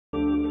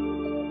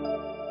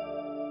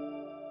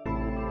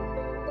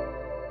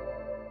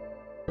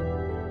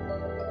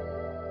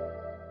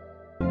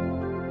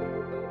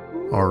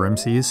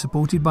RMC is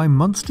supported by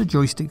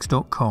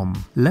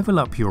MonsterJoysticks.com. Level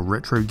up your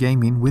retro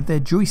gaming with their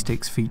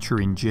joysticks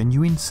featuring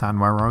genuine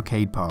Sanwa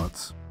arcade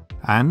parts.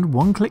 And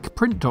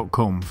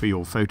OneClickPrint.com for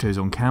your photos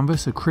on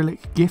canvas,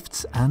 acrylic,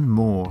 gifts and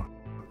more.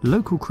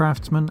 Local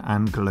craftsmen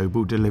and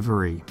global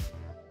delivery.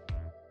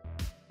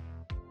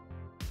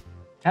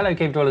 Hello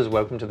Cave Dwellers,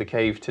 welcome to the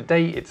Cave.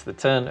 Today it's the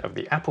turn of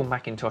the Apple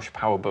Macintosh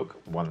Powerbook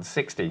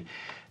 160.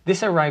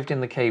 This arrived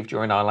in the Cave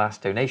during our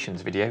last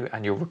donations video,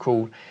 and you'll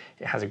recall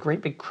it has a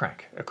great big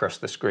crack across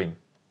the screen.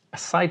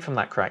 Aside from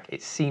that crack,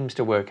 it seems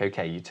to work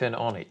okay. You turn it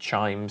on, it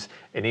chimes,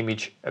 an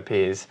image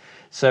appears.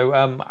 So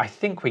I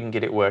think we can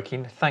get it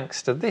working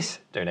thanks to this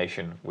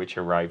donation which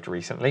arrived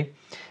recently.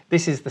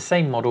 This is the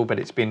same model, but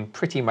it's been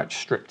pretty much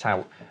stripped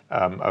out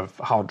of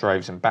hard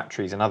drives and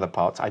batteries and other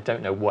parts. I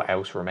don't know what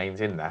else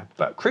remains in there,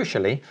 but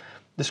crucially,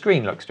 the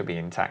screen looks to be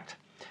intact.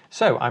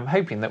 So I'm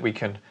hoping that we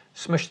can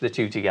smush the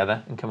two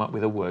together and come up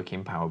with a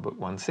working Powerbook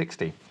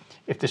 160.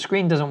 If the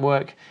screen doesn't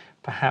work,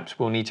 perhaps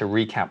we'll need to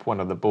recap one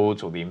of the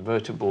boards or the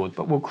inverter board,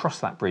 but we'll cross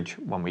that bridge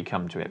when we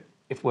come to it.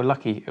 If we're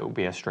lucky, it will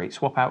be a straight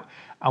swap out.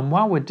 And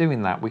while we're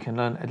doing that, we can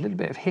learn a little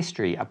bit of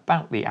history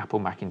about the Apple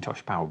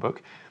Macintosh Powerbook,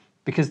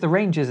 because the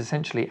range is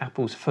essentially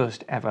Apple's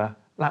first ever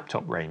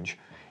laptop range.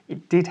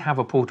 It did have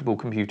a portable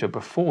computer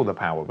before the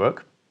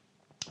Powerbook,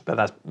 but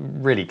that's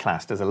really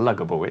classed as a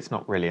luggable, it's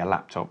not really a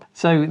laptop.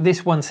 So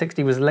this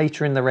 160 was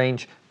later in the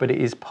range, but it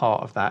is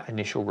part of that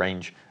initial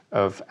range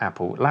of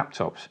Apple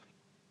laptops.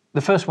 The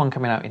first one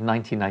coming out in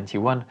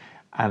 1991,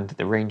 and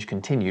the range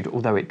continued,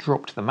 although it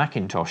dropped the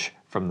Macintosh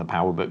from the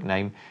Powerbook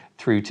name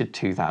through to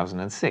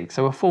 2006.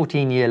 So a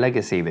 14-year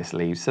legacy this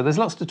leaves. So there's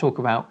lots to talk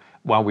about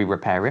while we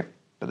repair it,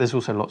 but there's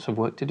also lots of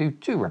work to do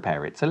to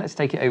repair it. So let's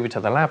take it over to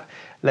the lab,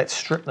 let's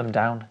strip them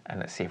down, and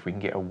let's see if we can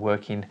get a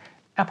working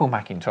Apple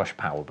Macintosh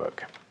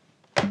Powerbook.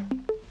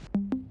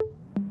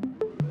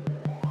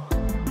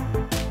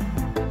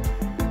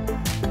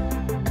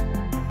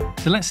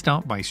 So let's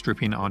start by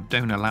stripping our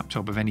donor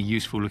laptop of any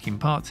useful looking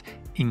parts,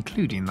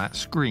 including that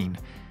screen.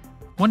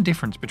 One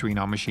difference between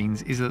our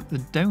machines is that the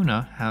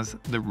donor has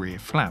the rear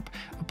flap,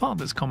 a part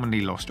that's commonly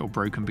lost or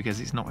broken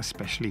because it's not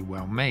especially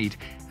well made,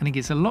 and it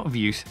gets a lot of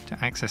use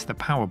to access the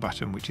power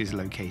button, which is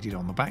located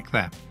on the back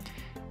there.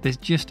 There's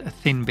just a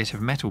thin bit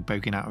of metal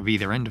poking out of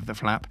either end of the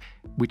flap,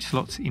 which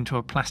slots into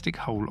a plastic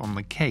hole on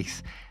the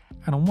case,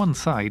 and on one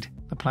side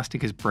the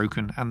plastic has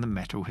broken and the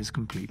metal has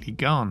completely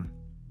gone.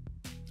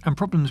 And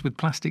problems with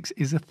plastics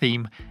is a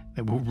theme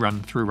that will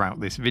run throughout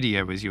this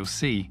video, as you'll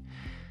see.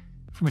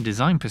 From a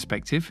design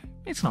perspective,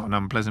 it's not an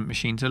unpleasant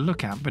machine to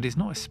look at, but it's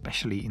not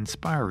especially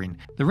inspiring.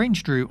 The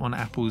range drew on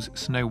Apple's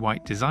Snow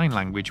White design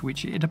language,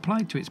 which it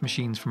applied to its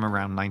machines from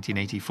around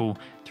 1984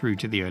 through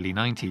to the early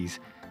 90s.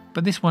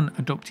 But this one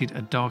adopted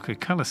a darker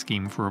colour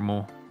scheme for a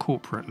more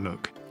corporate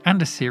look,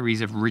 and a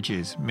series of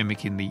ridges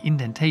mimicking the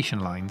indentation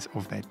lines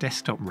of their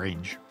desktop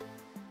range.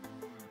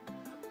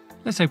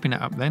 Let's open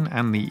it up then,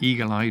 and the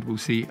eagle-eyed will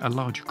see a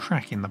large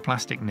crack in the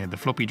plastic near the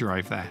floppy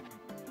drive there.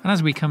 And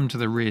as we come to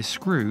the rear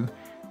screw,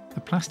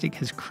 the plastic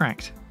has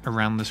cracked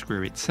around the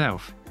screw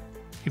itself.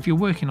 If you're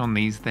working on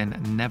these,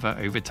 then never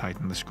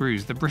over-tighten the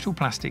screws. The brittle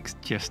plastics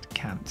just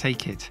can't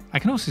take it. I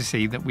can also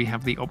see that we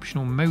have the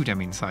optional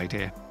modem inside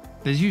here.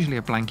 There's usually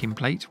a blanking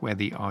plate where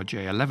the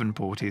RJ11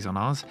 port is on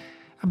ours,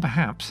 and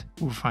perhaps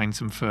we'll find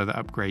some further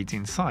upgrades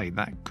inside.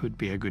 That could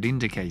be a good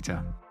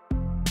indicator.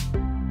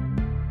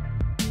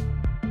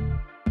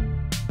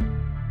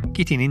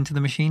 Getting into the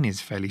machine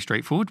is fairly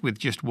straightforward, with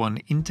just one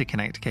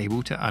interconnect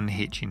cable to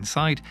unhitch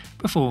inside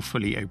before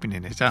fully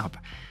opening it up.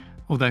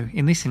 Although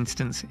in this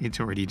instance it's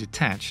already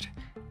detached.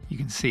 You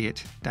can see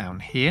it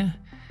down here.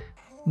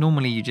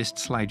 Normally you just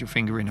slide your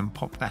finger in and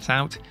pop that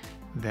out.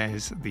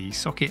 There's the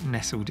socket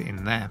nestled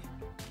in there.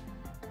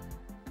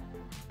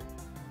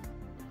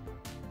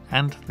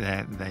 And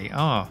there they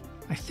are.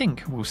 I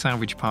think we'll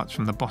salvage parts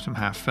from the bottom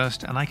half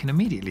first, and I can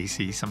immediately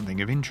see something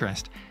of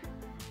interest.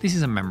 This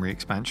is a memory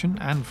expansion,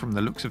 and from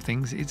the looks of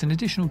things, it's an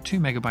additional 2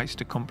 MB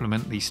to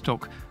complement the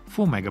stock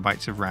 4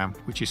 MB of RAM,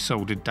 which is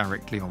soldered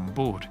directly on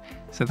board.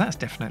 So that's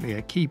definitely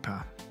a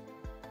keeper.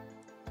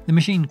 The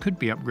machine could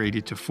be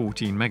upgraded to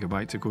 14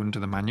 MB according to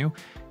the manual,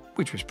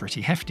 which was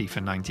pretty hefty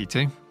for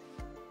 '92.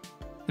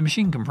 The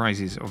machine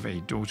comprises of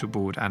a daughter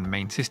board and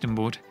main system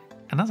board,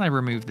 and as I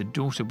remove the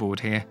daughter board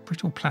here,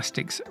 brittle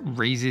plastics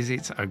raises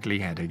its ugly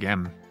head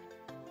again.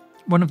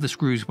 One of the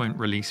screws won't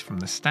release from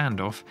the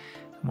standoff,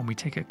 and when we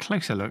take a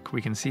closer look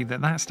we can see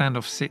that that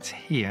standoff sits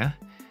here,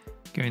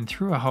 going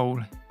through a hole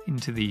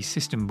into the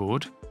system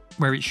board,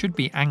 where it should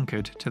be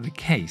anchored to the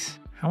case.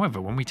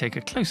 However, when we take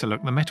a closer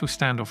look, the metal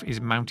standoff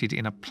is mounted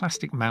in a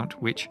plastic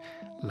mount which,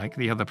 like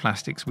the other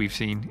plastics we've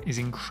seen, is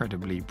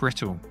incredibly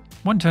brittle.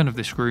 One turn of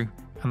the screw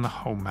and the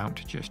whole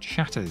mount just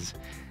shatters.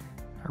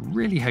 I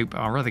really hope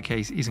our other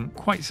case isn't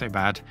quite so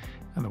bad,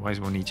 otherwise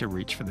we'll need to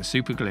reach for the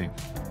super glue.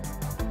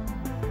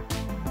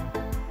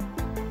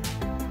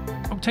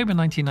 October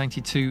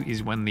 1992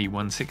 is when the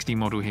 160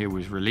 model here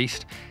was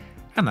released,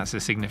 And that's a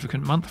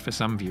significant month for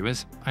some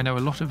viewers. I know a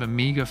lot of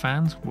Amiga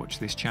fans watch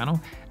this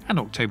channel, and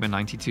October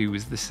 92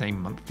 was the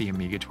same month the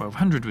Amiga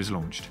 1200 was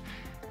launched.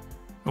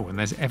 Oh, and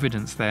there's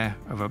evidence there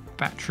of a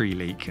battery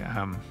leak.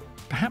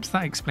 Perhaps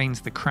that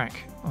explains the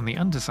crack on the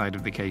underside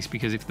of the case,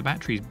 because if the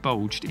batteries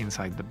bulged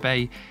inside the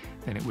bay,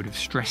 then it would have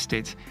stressed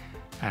it,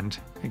 and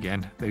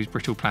again, those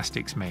brittle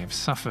plastics may have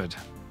suffered.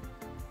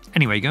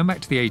 Anyway, going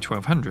back to the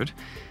A1200,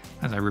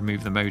 as I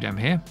remove the modem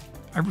here,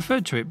 I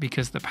referred to it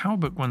because the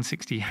Powerbook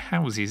 160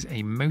 houses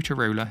a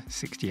Motorola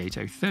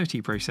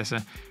 68030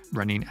 processor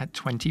running at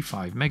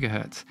 25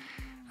 MHz,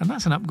 and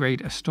that's an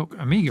upgrade a stock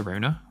Amiga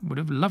owner would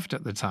have loved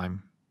at the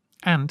time.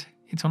 And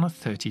it's on a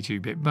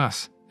 32-bit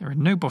bus. There are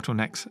no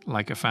bottlenecks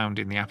like are found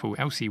in the Apple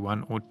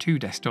LC1 or 2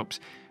 desktops,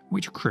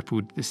 which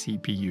crippled the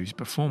CPU's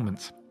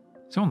performance.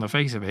 So on the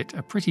face of it,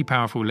 a pretty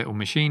powerful little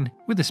machine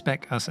with a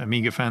spec us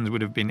Amiga fans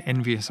would have been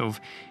envious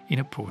of in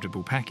a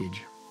portable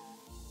package.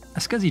 A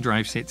SCSI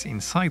drive sits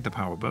inside the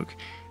Powerbook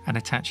and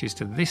attaches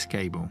to this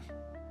cable.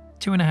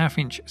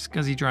 2.5-inch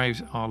SCSI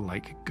drives are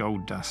like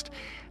gold dust,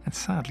 and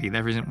sadly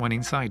there isn't one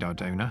inside our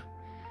donor.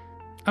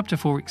 Up to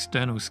 4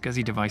 external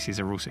SCSI devices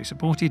are also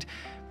supported,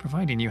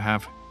 providing you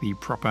have the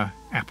proper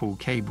Apple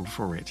cable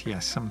for it.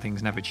 Yes, some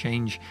things never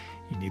change,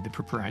 you need the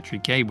proprietary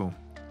cable.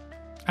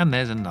 And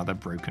there's another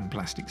broken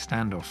plastic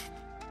standoff.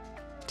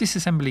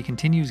 Disassembly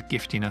continues,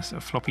 gifting us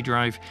a floppy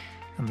drive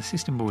and the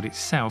system board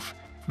itself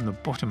from the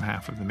bottom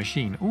half of the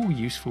machine, all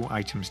useful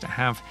items to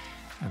have,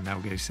 and they'll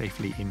go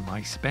safely in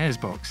my spares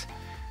box.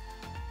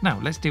 Now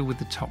let's deal with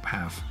the top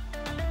half.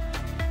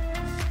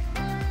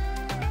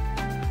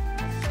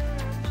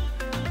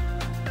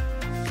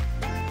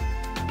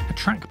 A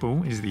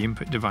trackball is the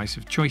input device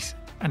of choice,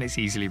 and it's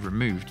easily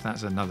removed.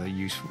 That's another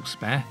useful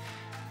spare.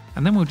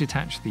 And then we'll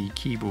detach the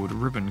keyboard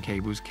ribbon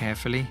cables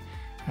carefully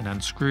and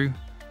unscrew,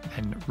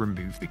 then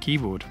remove the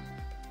keyboard.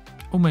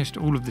 Almost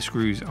all of the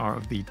screws are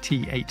of the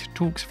T8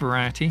 Torx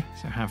variety,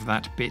 so have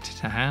that bit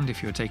to hand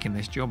if you're taking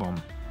this job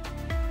on.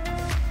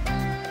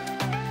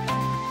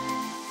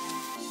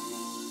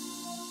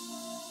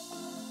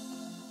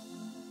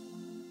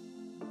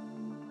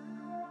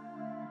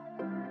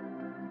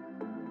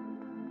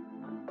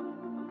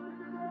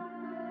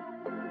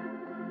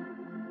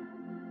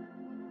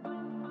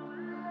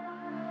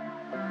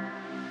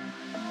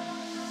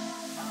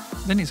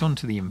 Then it's on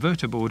to the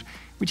inverter board,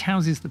 which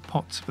houses the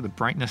pots for the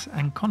brightness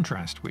and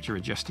contrast, which are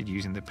adjusted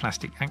using the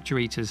plastic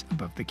actuators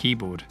above the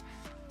keyboard.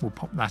 We'll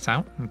pop that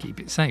out and keep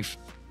it safe.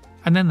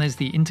 And then there's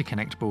the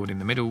interconnect board in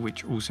the middle,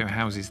 which also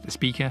houses the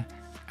speaker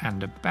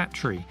and a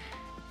battery.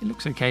 It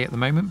looks okay at the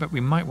moment, but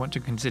we might want to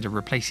consider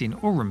replacing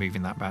or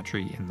removing that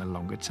battery in the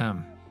longer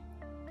term.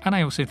 And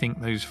I also think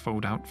those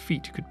fold-out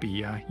feet could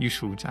be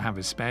useful to have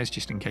as spares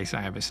just in case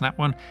I ever snap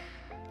one,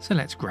 so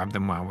let's grab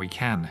them while we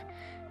can.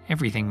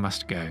 Everything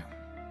must go.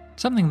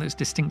 Something that's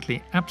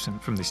distinctly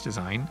absent from this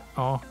design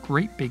are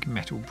great big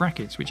metal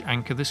brackets which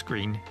anchor the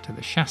screen to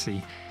the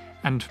chassis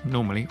and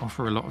normally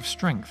offer a lot of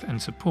strength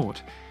and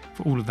support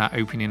for all of that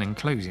opening and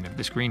closing of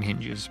the screen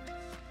hinges.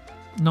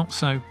 Not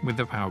so with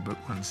the Powerbook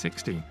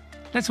 160.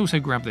 Let's also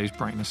grab those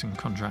brightness and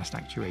contrast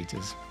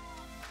actuators.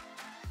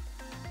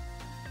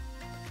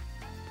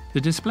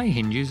 The display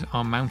hinges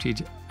are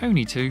mounted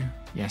only to,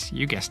 yes,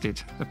 you guessed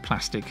it, the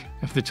plastic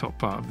of the top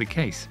part of the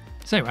case.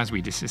 So as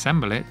we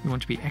disassemble it, we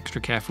want to be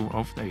extra careful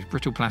of those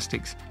brittle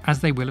plastics, as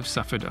they will have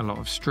suffered a lot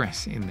of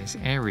stress in this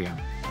area.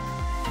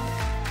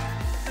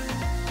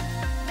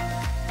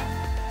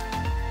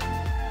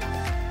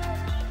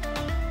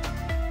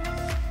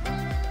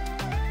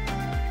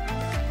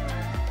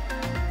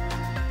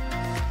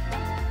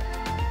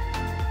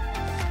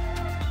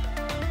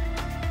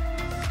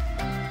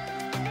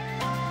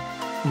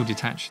 We'll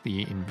detach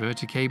the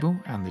inverter cable,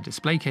 and the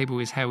display cable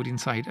is held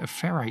inside a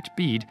ferrite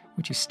bead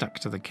which is stuck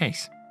to the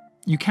case.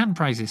 You can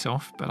prise this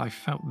off, but I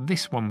felt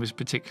this one was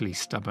particularly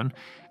stubborn,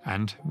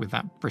 and with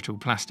that brittle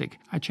plastic,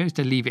 I chose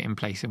to leave it in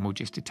place and we'll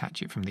just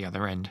detach it from the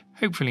other end,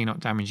 hopefully not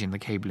damaging the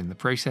cable in the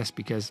process,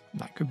 because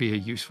that could be a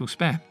useful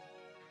spare.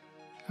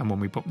 And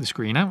when we pop the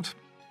screen out,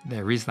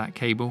 there is that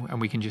cable,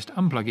 and we can just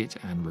unplug it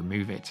and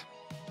remove it.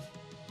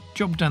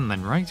 Job done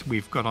then, right?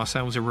 We've got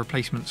ourselves a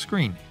replacement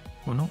screen.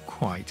 Well, not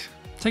quite.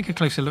 Take a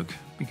closer look,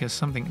 because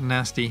something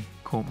nasty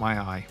caught my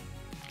eye.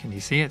 Can you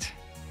see it?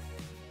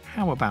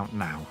 How about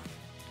now?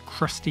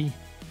 Crusty,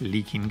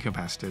 leaking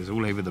capacitors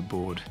all over the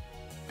board.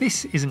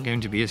 This isn't going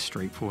to be as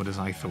straightforward as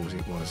I thought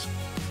it was.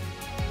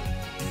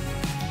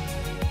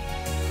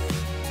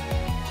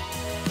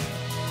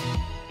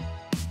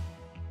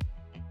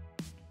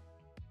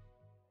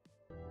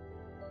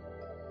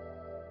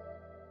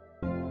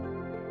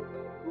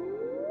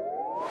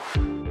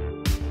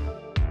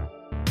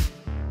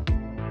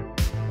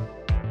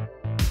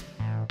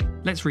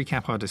 Let's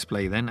recap our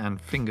display then, and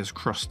fingers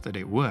crossed that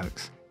it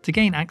works. To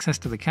gain access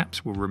to the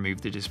caps, we'll remove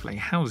the display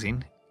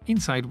housing,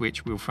 inside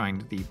which we'll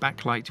find the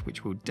backlight,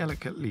 which we'll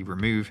delicately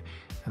remove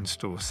and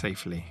store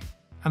safely.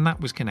 And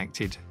that was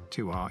connected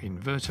to our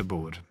inverter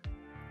board.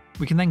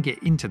 We can then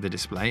get into the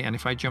display, and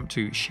if I jump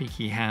to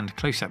shaky hand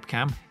close-up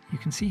cam, you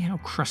can see how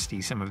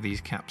crusty some of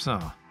these caps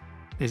are.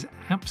 there's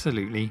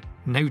absolutely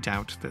no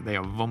doubt that they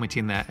are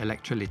vomiting their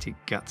electrolytic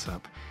guts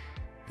up.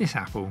 This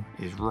Apple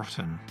is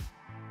rotten.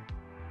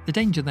 The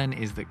danger then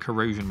is that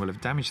corrosion will have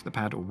damaged the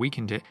pad or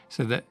weakened it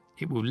so that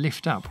it will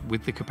lift up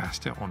with the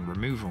capacitor on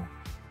removal.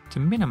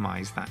 To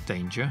minimise that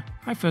danger,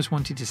 I first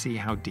wanted to see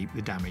how deep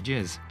the damage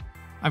is.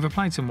 I've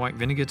applied some white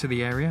vinegar to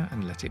the area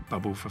and let it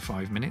bubble for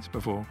 5 minutes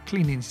before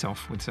cleaning it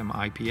off with some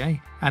IPA,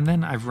 and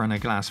then I've run a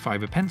glass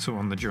fibre pencil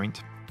on the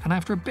joint, and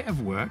after a bit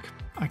of work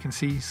I can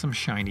see some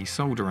shiny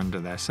solder under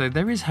there, so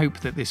there is hope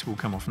that this will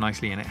come off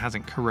nicely and it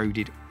hasn't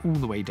corroded all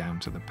the way down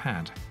to the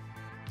pad.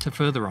 To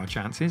further our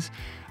chances,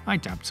 I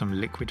dabbed some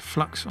liquid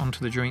flux onto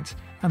the joint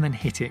and then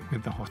hit it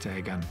with the hot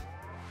air gun.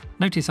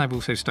 Notice I've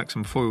also stuck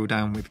some foil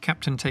down with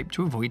Kapton tape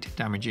to avoid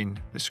damaging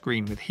the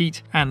screen with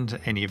heat and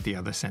any of the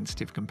other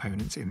sensitive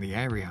components in the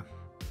area.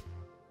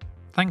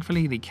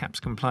 Thankfully the caps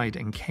complied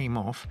and came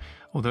off,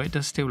 although it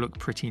does still look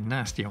pretty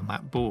nasty on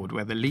that board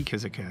where the leak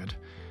has occurred.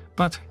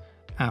 But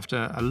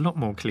after a lot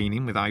more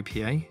cleaning with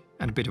IPA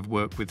and a bit of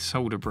work with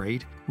solder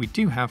braid, we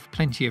do have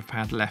plenty of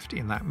pad left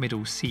in that middle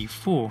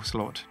C4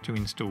 slot to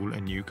install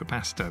a new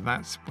capacitor.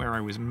 That's where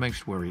I was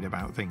most worried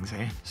about things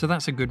here, so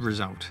that's a good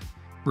result.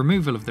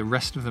 Removal of the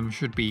rest of them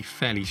should be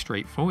fairly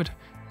straightforward,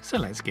 so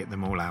let's get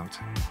them all out.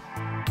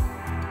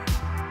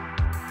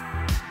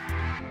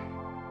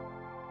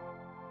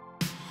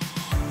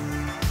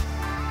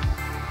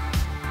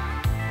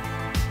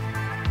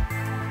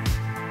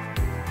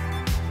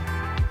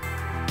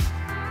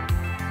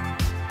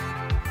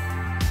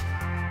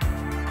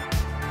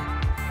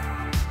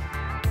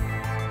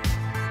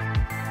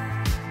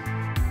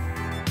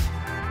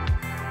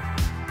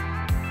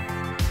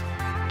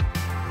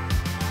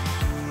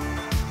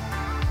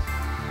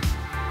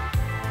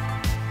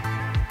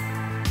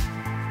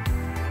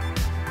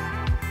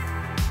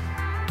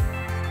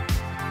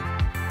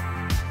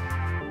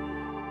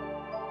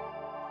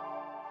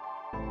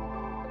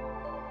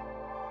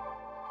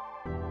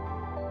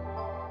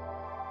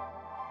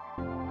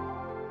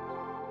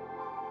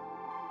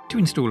 To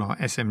install our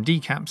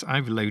SMD caps,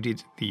 I've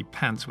loaded the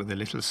pads with a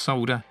little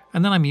solder,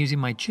 and then I'm using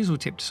my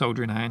chisel-tipped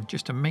soldering iron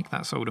just to make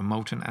that solder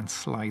molten and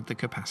slide the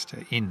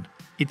capacitor in.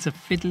 It's a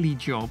fiddly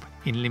job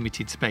in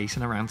limited space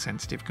and around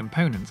sensitive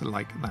components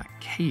like that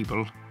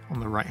cable on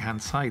the right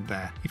hand side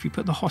there. If you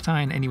put the hot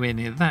iron anywhere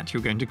near that,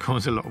 you're going to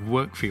cause a lot of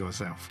work for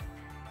yourself.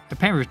 A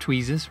pair of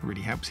tweezers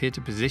really helps here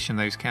to position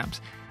those caps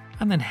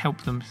and then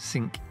help them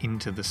sink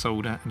into the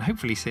solder and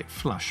hopefully sit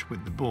flush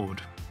with the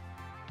board.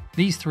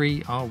 These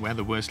three are where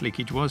the worst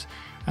leakage was,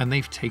 and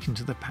they've taken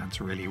to the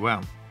pads really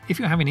well. If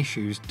you're having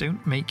issues,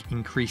 don't make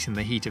increasing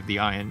the heat of the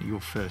iron your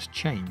first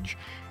change.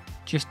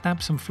 Just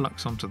dab some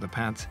flux onto the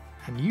pads,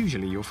 and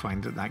usually you'll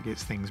find that that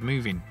gets things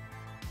moving.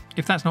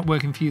 If that's not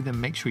working for you,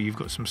 then make sure you've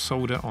got some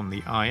solder on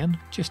the iron,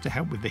 just to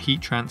help with the heat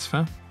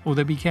transfer,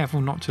 although be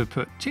careful not to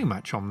put too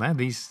much on there.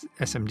 These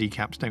SMD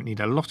caps don't need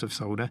a lot of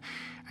solder,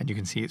 and you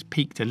can see it's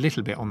peaked a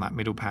little bit on that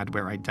middle pad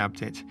where I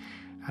dabbed it.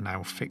 And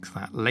I'll fix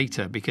that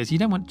later, because you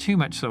don't want too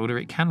much solder.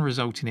 It can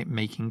result in it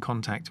making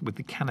contact with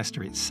the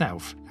canister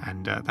itself,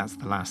 and that's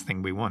the last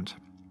thing we want.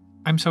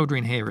 I'm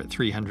soldering here at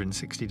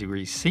 360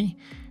 degrees C,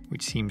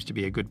 which seems to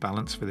be a good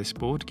balance for this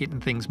board, getting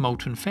things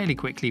molten fairly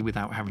quickly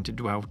without having to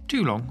dwell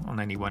too long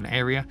on any one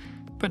area,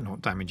 but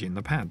not damaging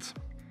the pads.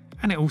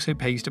 And it also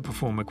pays to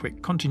perform a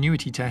quick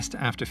continuity test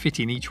after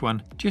fitting each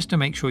one, just to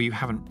make sure you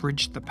haven't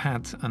bridged the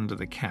pads under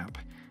the cap.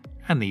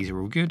 And these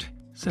are all good,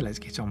 so let's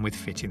get on with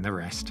fitting the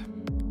rest.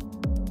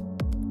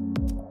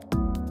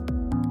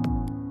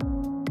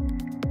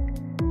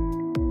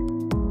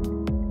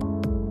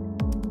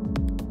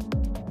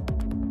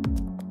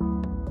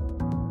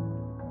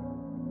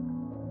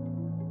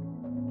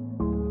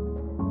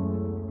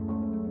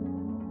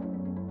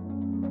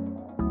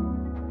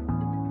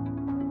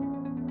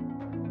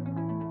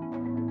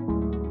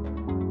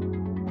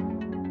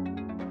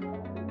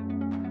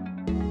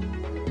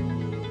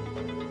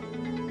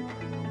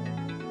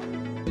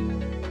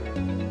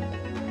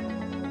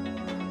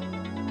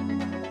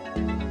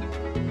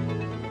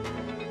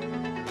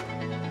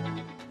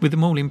 With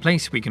them all in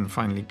place, we can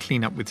finally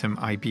clean up with some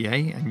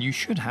IPA, and you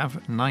should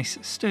have nice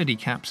sturdy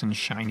caps and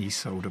shiny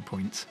solder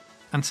points.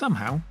 And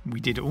somehow, we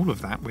did all of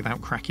that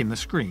without cracking the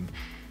screen,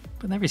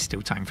 but there is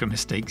still time for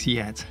mistakes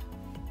yet.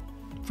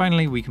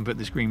 Finally, we can put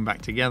the screen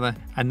back together,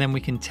 and then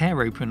we can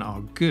tear open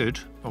our good,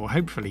 or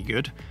hopefully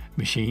good,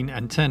 machine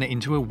and turn it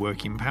into a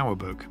working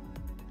PowerBook.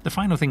 The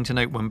final thing to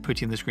note when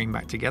putting the screen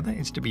back together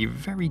is to be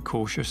very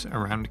cautious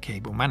around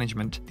cable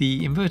management.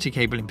 The inverter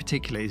cable in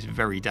particular is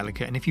very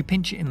delicate, and if you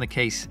pinch it in the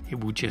case, it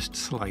will just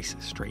slice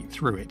straight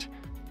through it.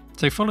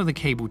 So follow the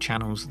cable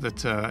channels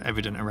that are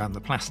evident around the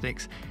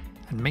plastics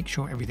and make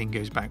sure everything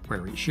goes back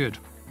where it should.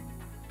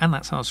 And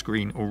that's our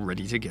screen all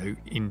ready to go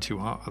into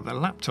our other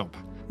laptop.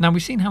 Now,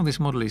 we've seen how this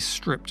model is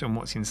stripped and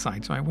what's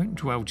inside, so I won't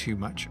dwell too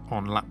much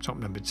on laptop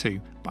number 2,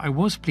 but I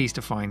was pleased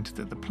to find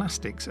that the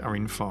plastics are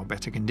in far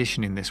better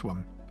condition in this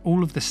one.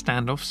 All of the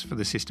standoffs for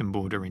the system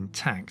board are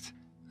intact.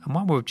 And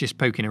while we're just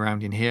poking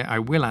around in here, I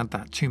will add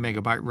that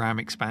 2MB RAM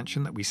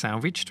expansion that we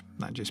salvaged.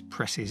 That just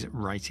presses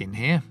right in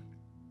here.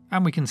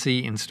 And we can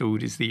see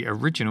installed is the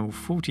original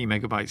 40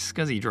 megabyte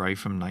SCSI drive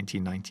from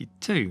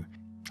 1992.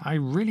 I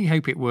really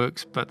hope it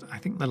works, but I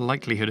think the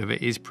likelihood of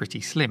it is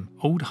pretty slim.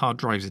 Old hard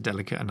drives are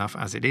delicate enough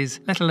as it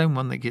is, let alone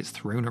one that gets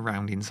thrown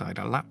around inside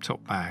a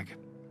laptop bag.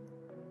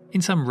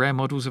 In some rare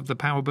models of the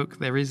Powerbook,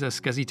 there is a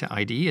SCSI to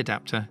IDE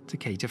adapter to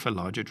cater for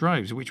larger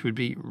drives, which would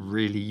be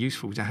really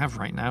useful to have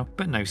right now,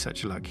 but no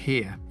such luck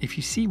here. If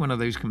you see one of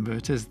those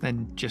converters,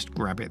 then just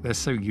grab it, they're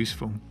so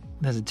useful.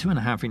 There's a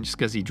 2.5-inch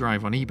SCSI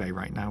drive on eBay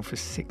right now for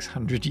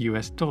 $600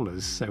 US,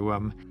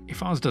 so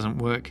if ours doesn't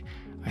work,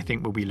 I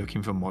think we'll be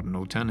looking for modern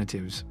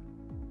alternatives.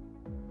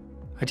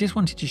 I just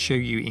wanted to show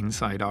you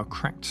inside our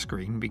cracked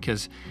screen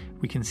because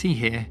we can see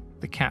here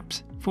the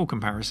caps, for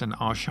comparison,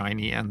 are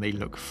shiny and they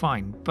look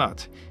fine,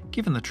 but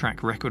given the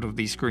track record of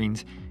these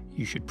screens,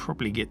 you should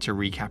probably get to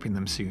recapping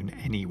them soon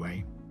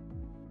anyway.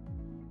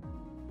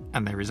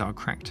 And there is our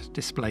cracked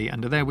display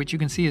under there, which you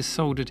can see is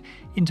soldered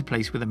into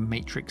place with a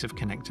matrix of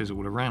connectors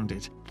all around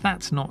it.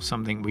 That's not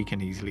something we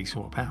can easily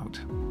swap out.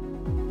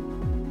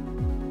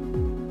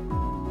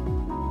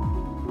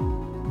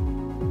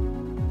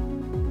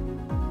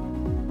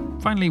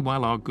 Finally,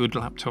 while our good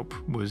laptop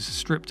was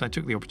stripped, I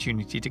took the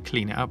opportunity to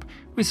clean it up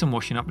with some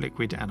washing up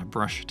liquid and a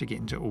brush to get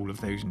into all of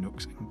those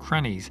nooks and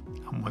crannies.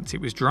 And once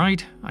it was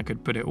dried, I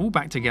could put it all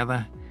back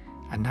together,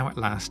 and now at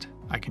last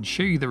I can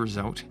show you the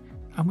result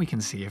and we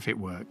can see if it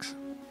works.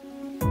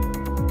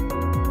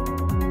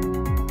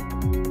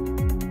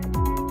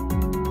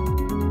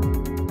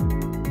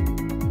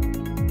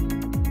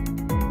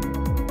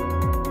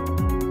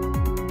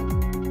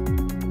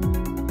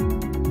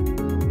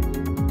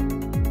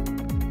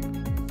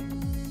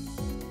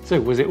 So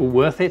was it all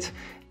worth it?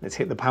 Let's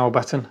hit the power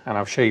button and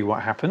I'll show you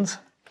what happens.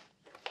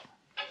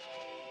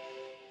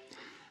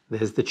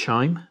 There's the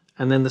chime,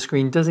 and then the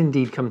screen does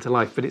indeed come to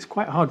life, but it's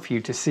quite hard for you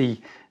to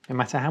see no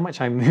matter how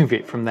much I move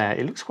it from there.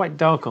 It looks quite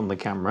dark on the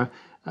camera,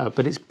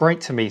 but it's bright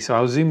to me, so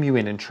I'll zoom you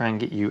in and try and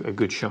get you a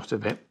good shot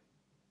of it.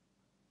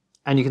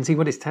 And you can see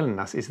what it's telling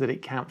us is that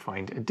it can't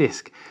find a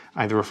disk,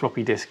 either a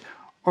floppy disk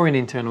or an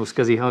internal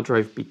SCSI hard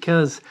drive,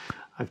 because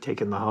I've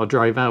taken the hard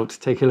drive out.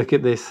 Take a look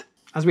at this.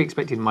 As we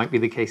expected might be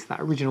the case,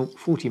 that original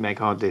 40 meg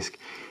hard disk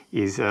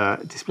is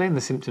displaying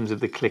the symptoms of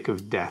the click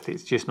of death.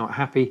 It's just not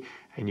happy,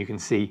 and you can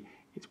see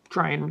it's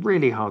trying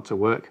really hard to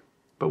work.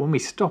 But when we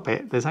stop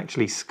it, there's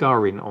actually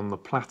scarring on the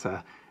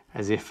platter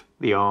as if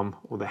the arm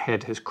or the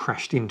head has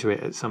crashed into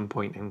it at some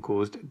point and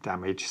caused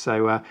damage.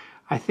 So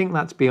I think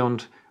that's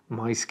beyond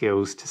my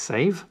skills to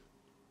save.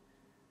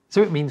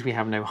 So it means we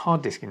have no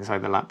hard disk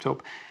inside the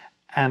laptop,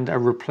 and a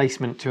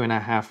replacement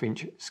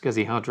 2.5-inch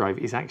SCSI hard drive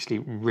is actually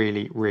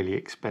really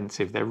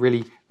expensive. They're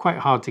really quite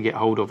hard to get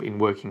hold of in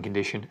working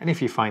condition, and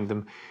if you find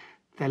them,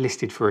 they're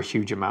listed for a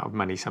huge amount of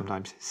money,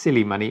 sometimes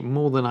silly money,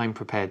 more than I'm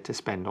prepared to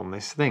spend on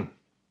this thing.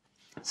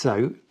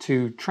 So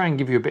to try and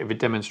give you a bit of a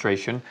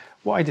demonstration,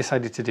 what I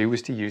decided to do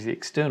was to use the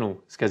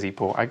external SCSI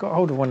port. I got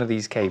hold of one of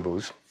these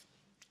cables,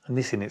 and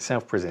this in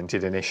itself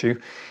presented an issue.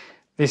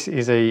 This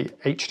is a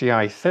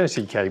HDI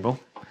 30 cable,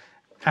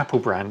 Apple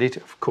branded,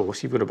 of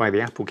course. You've got to buy the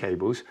Apple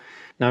cables.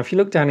 Now if you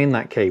look down in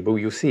that cable,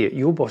 you'll see at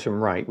your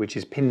bottom right, which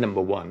is pin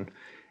number 1,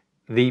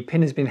 the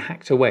pin has been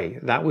hacked away.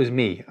 That was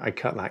me. I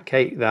cut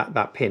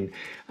that pin,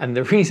 and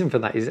the reason for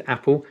that is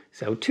Apple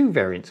sell 2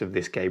 variants of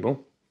this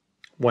cable.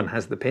 One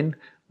has the pin,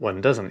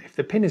 one doesn't. If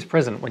the pin is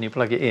present when you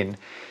plug it in,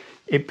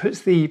 it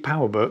puts the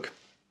Powerbook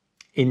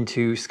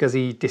into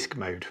SCSI disk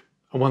mode.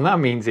 And what that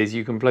means is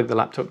you can plug the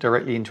laptop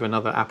directly into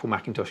another Apple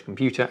Macintosh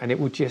computer and it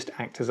will just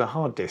act as a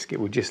hard disk. It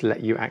will just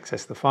let you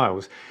access the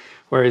files.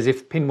 Whereas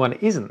if pin 1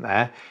 isn't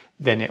there,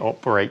 then it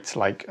operates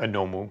like a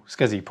normal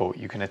SCSI port.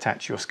 You can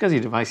attach your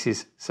SCSI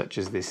devices, such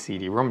as this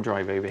CD-ROM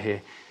drive over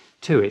here,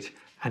 to it.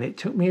 And it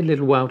took me a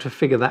little while to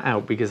figure that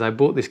out because I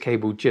bought this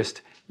cable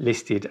just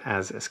listed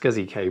as a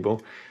SCSI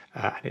cable.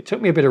 And it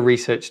took me a bit of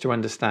research to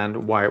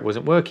understand why it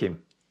wasn't working.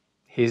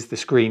 Here's the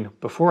screen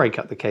before I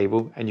cut the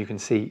cable, and you can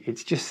see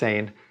it's just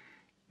saying,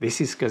 this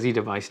is SCSI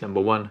device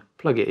number 1,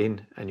 plug it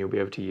in and you'll be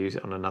able to use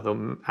it on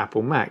another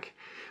Apple Mac.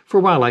 For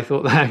a while I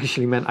thought that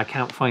actually meant I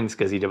can't find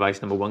SCSI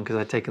device number 1 because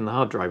I'd taken the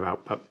hard drive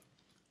out, but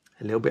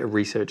a little bit of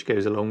research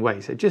goes a long way.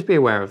 So just be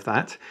aware of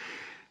that.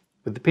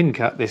 With the pin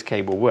cut, this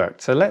cable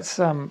worked. So let's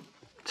turn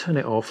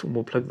it off and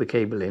we'll plug the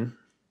cable in.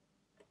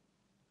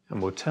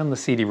 And we'll turn the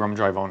CD-ROM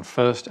drive on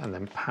first and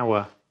then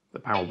power the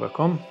Powerbook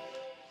on.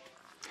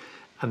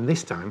 And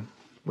this time,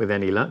 with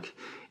any luck,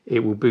 it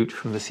will boot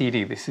from the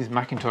CD. This is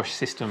Macintosh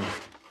System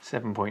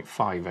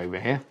 7.5 over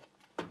here.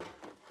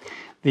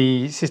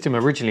 The system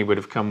originally would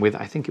have come with,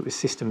 I think it was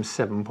System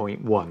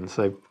 7.1,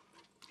 so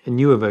a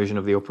newer version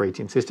of the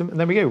operating system. And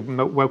there we go,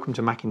 welcome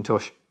to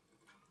Macintosh.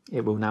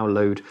 It will now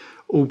load,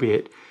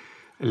 albeit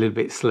a little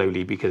bit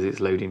slowly because it's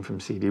loading from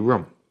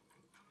CD-ROM.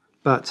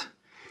 But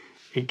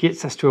it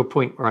gets us to a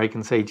point where I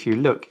can say to you,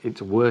 look,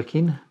 it's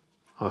working,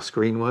 our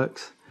screen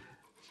works,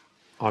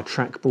 our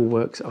trackball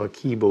works, our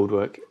keyboard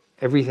work,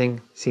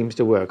 everything seems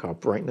to work, our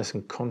brightness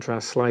and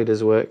contrast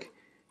sliders work.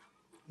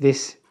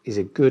 This is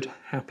a good,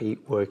 happy,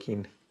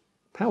 working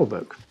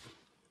Powerbook.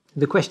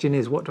 The question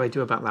is, what do I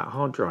do about that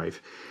hard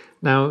drive?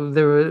 Now,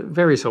 there are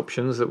various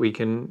options that we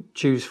can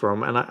choose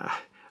from, and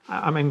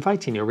I'm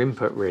inviting your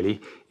input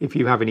really, if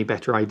you have any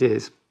better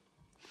ideas.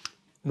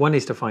 One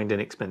is to find an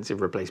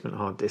expensive replacement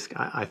hard disk.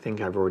 I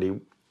think I've already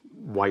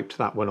wiped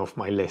that one off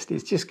my list.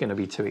 It's just going to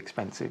be too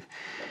expensive.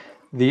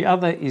 The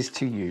other is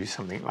to use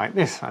something like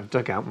this. I've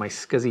dug out my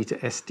SCSI to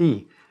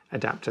SD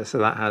adapter, so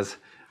that has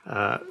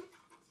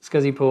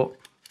SCSI port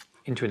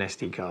into an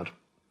SD card.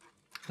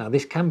 Now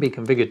this can be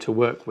configured to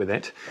work with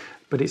it,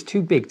 but it's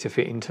too big to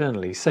fit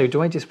internally. So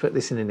do I just put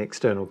this in an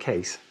external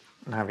case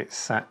and have it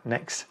sat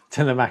next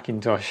to the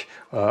Macintosh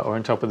or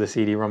on top of the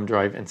CD-ROM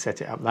drive and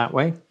set it up that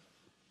way?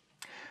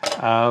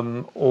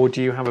 Or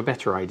do you have a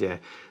better idea?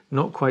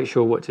 Not quite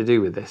sure what to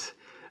do with this.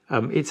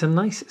 It's a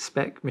nice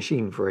spec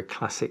machine for a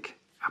classic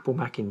Apple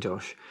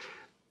Macintosh.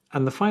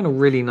 And the final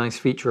really nice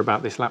feature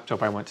about this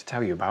laptop I want to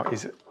tell you about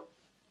is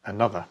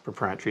another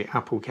proprietary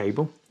Apple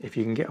cable. If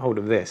you can get hold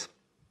of this,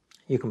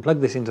 you can plug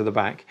this into the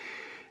back.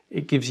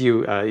 It gives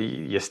you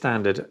your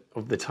standard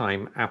of the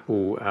time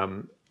Apple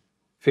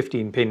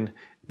 15-pin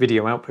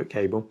video output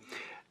cable.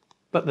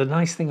 But the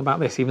nice thing about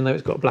this, even though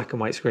it's got a black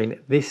and white screen,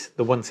 the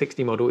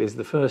 160 model is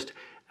the first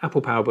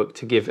Apple Powerbook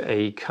to give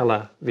a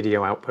color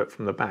video output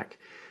from the back.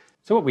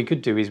 So what we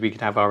could do is we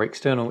could have our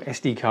external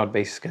SD card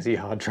based SCSI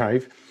hard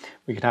drive,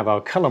 we could have our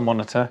color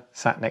monitor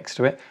sat next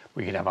to it,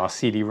 we could have our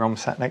CD-ROM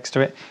sat next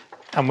to it,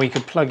 and we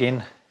could plug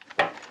in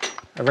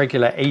a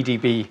regular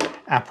ADB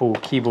Apple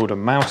keyboard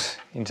and mouse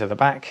into the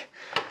back,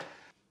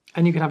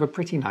 and you could have a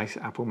pretty nice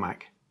Apple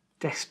Mac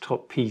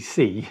desktop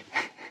PC,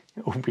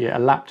 albeit a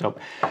laptop.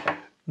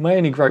 My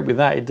only gripe with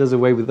that, it does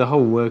away with the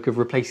whole work of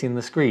replacing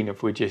the screen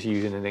if we're just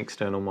using an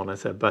external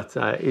monitor, but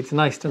it's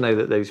nice to know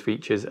that those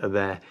features are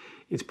there.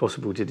 It's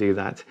possible to do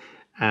that,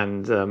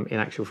 and in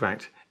actual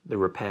fact the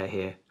repair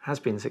here has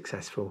been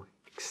successful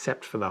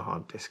except for the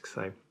hard disk.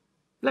 So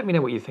let me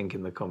know what you think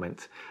in the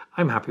comments.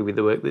 I'm happy with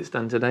the work that's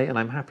done today, and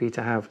I'm happy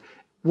to have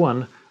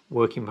one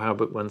working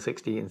PowerBook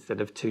 160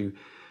 instead of two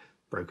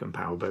broken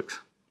PowerBooks.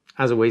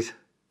 As always,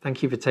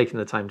 thank you for taking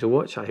the time to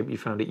watch. I hope you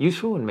found it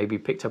useful and maybe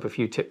picked up a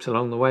few tips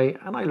along the way,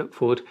 and I look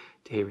forward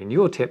to hearing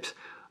your tips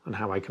on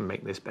how I can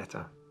make this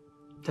better.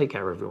 Take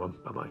care everyone,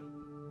 bye bye.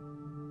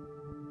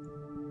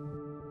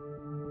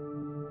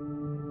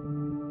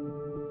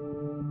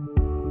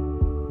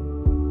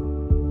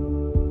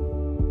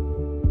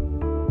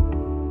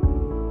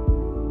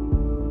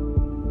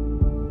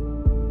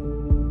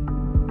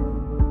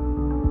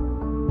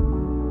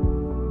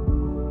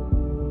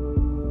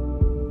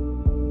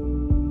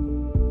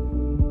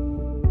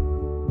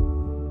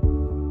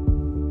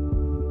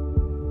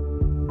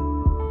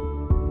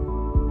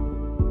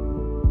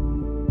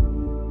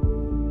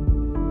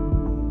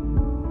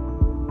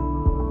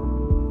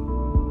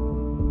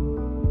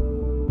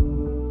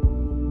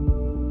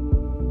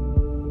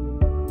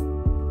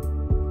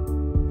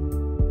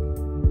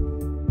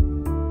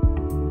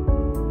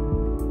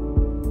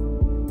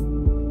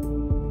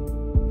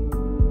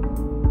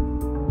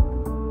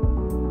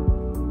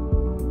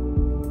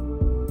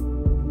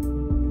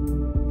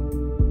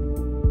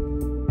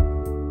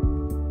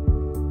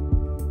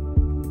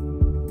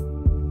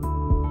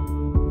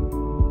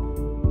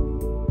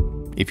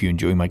 If you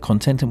enjoy my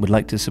content and would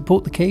like to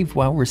support The Cave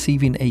while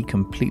receiving a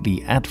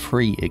completely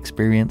ad-free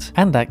experience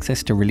and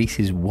access to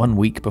releases 1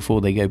 week before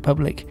they go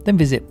public, then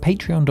visit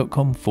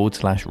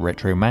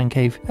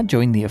patreon.com/retromancave and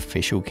join the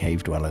official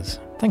Cave Dwellers.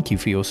 Thank you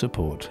for your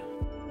support.